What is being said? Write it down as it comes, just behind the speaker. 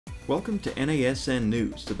Welcome to NASN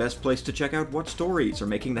News, the best place to check out what stories are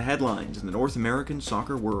making the headlines in the North American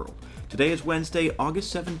soccer world. Today is Wednesday,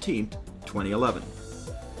 August 17th, 2011.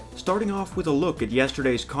 Starting off with a look at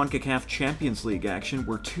yesterday's CONCACAF Champions League action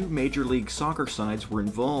where two Major League Soccer sides were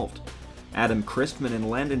involved. Adam Christman and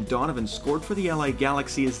Landon Donovan scored for the LA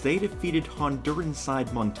Galaxy as they defeated Honduran side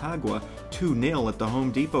Montagua 2-0 at the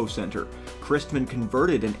Home Depot Center. Christman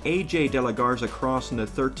converted an AJ De La Garza cross in the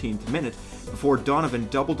 13th minute before Donovan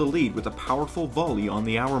doubled the lead with a powerful volley on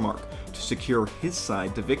the hour mark to secure his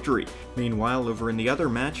side the victory. Meanwhile, over in the other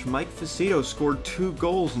match, Mike Facito scored 2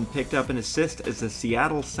 goals and picked up an assist as the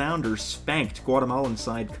Seattle Sounders spanked Guatemalan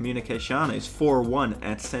side Comunicaciones 4-1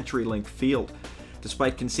 at CenturyLink Field.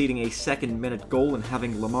 Despite conceding a second-minute goal and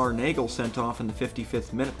having Lamar Nagel sent off in the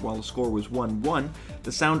 55th minute while the score was 1-1,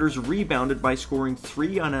 the Sounders rebounded by scoring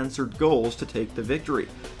 3 unanswered goals to take the victory.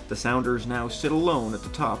 The Sounders now sit alone at the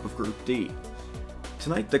top of Group D.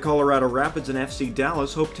 Tonight, the Colorado Rapids and FC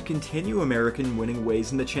Dallas hope to continue American winning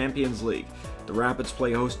ways in the Champions League. The Rapids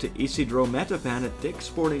play host to Isidro Metapan at Dick's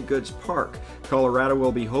Sporting Goods Park. Colorado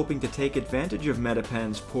will be hoping to take advantage of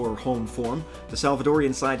Metapan's poor home form. The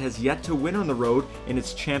Salvadorian side has yet to win on the road in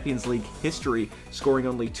its Champions League history, scoring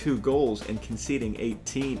only 2 goals and conceding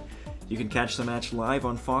 18. You can catch the match live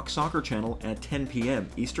on Fox Soccer Channel at 10 p.m.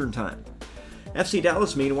 Eastern Time. FC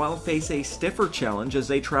Dallas, meanwhile, face a stiffer challenge as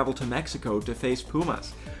they travel to Mexico to face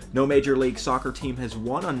Pumas. No Major League Soccer team has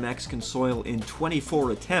won on Mexican soil in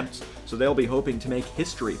 24 attempts, so they'll be hoping to make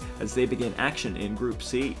history as they begin action in Group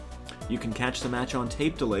C. You can catch the match on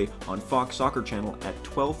tape delay on Fox Soccer Channel at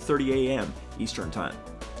 12:30 a.m. Eastern Time.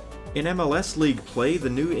 In MLS League play, the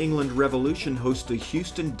New England Revolution host the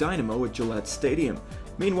Houston Dynamo at Gillette Stadium.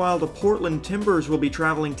 Meanwhile, the Portland Timbers will be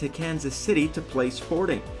traveling to Kansas City to play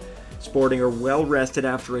Sporting. Sporting are well rested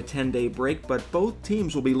after a 10-day break, but both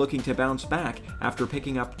teams will be looking to bounce back after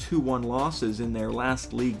picking up 2-1 losses in their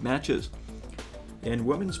last league matches. In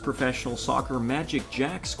women's professional soccer, Magic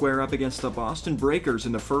Jacks square up against the Boston Breakers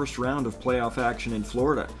in the first round of playoff action in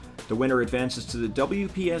Florida. The winner advances to the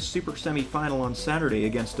WPS Super Semi-Final on Saturday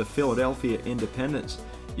against the Philadelphia Independents.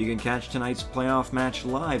 You can catch tonight's playoff match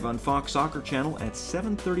live on Fox Soccer Channel at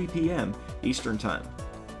 7:30 p.m. Eastern Time.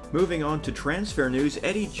 Moving on to transfer news,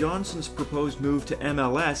 Eddie Johnson's proposed move to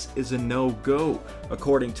MLS is a no-go.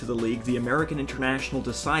 According to the league, the American international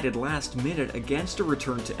decided last minute against a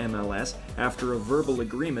return to MLS after a verbal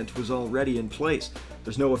agreement was already in place.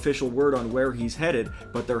 There's no official word on where he's headed,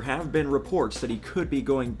 but there have been reports that he could be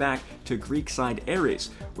going back to Greek side Aris,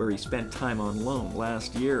 where he spent time on loan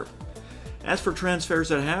last year. As for transfers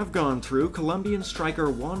that have gone through, Colombian striker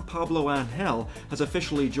Juan Pablo Angel has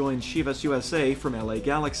officially joined Chivas USA from LA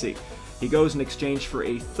Galaxy. He goes in exchange for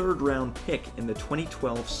a third-round pick in the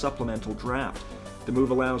 2012 supplemental draft. The move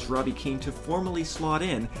allows Robbie Keane to formally slot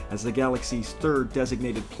in as the Galaxy's third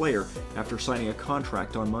designated player after signing a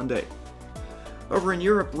contract on Monday. Over in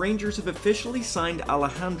Europe, Rangers have officially signed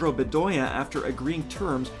Alejandro Bedoya after agreeing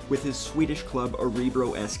terms with his Swedish club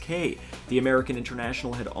Örebro SK. The American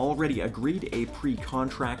international had already agreed a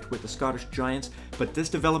pre-contract with the Scottish Giants, but this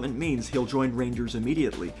development means he'll join Rangers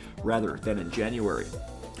immediately, rather than in January.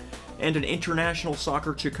 And an international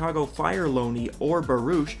soccer Chicago Fire loanee, Or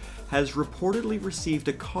Baruch, has reportedly received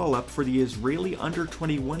a call-up for the Israeli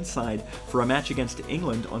under-21 side for a match against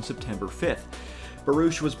England on September 5th.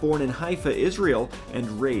 Baruch was born in Haifa, Israel,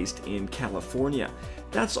 and raised in California.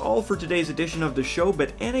 That's all for today's edition of the show,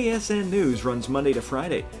 but NASN News runs Monday to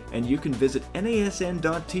Friday, and you can visit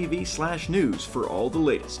nasn.tv/news for all the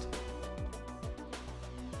latest.